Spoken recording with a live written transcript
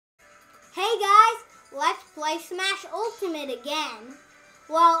Hey guys, let's play Smash Ultimate again.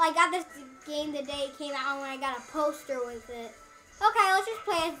 Well, I got this game the day it came out and I got a poster with it. Okay, let's just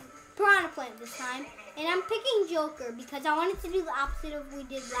play as Piranha Plant this time. And I'm picking Joker because I wanted to do the opposite of what we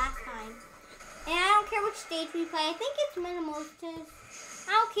did last time. And I don't care which stage we play. I think it's Minimalist.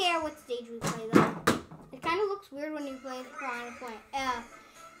 I don't care what stage we play though. It kind of looks weird when you play as Piranha Plant.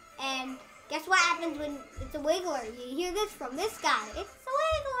 And guess what happens when it's a Wiggler? You hear this from this guy. It's a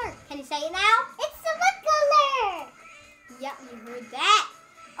Wiggler. Can you say it now? It's a Wiggler. Yep, you heard that.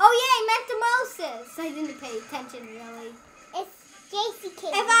 Oh yeah, I meant Moses. I didn't pay attention really. It's JCK.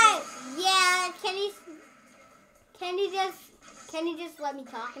 Can you just let me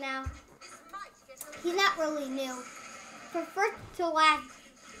talk now? He's not really new. From first to last,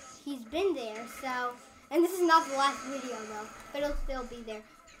 he's been there. So, and this is not the last video though, but it'll still be there.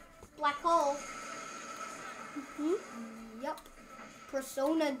 Black hole. Yep.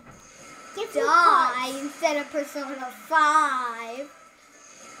 Persona die instead of Persona 5.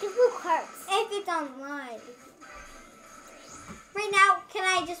 Give me cards. If it's online. Right now, can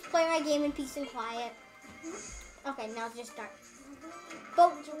I just play my game in peace and quiet? Okay, now let's just start.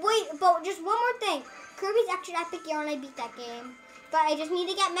 But wait, just one more thing. Kirby's extra epic year and I beat that game. But I just need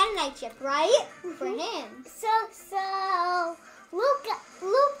to get Meta Knight chip, right? For him. So Luke did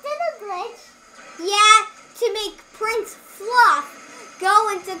a glitch. Yeah, to make Prince Fluff go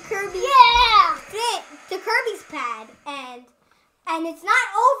into Kirby's to Kirby's pad, and it's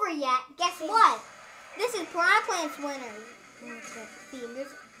not over yet. Guess what? This is Piranha Plant's winner.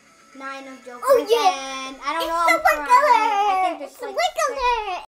 There's 9 of Joker. Oh yeah, and I don't know. It's the Wiggler. I think there's It's the like Wiggler.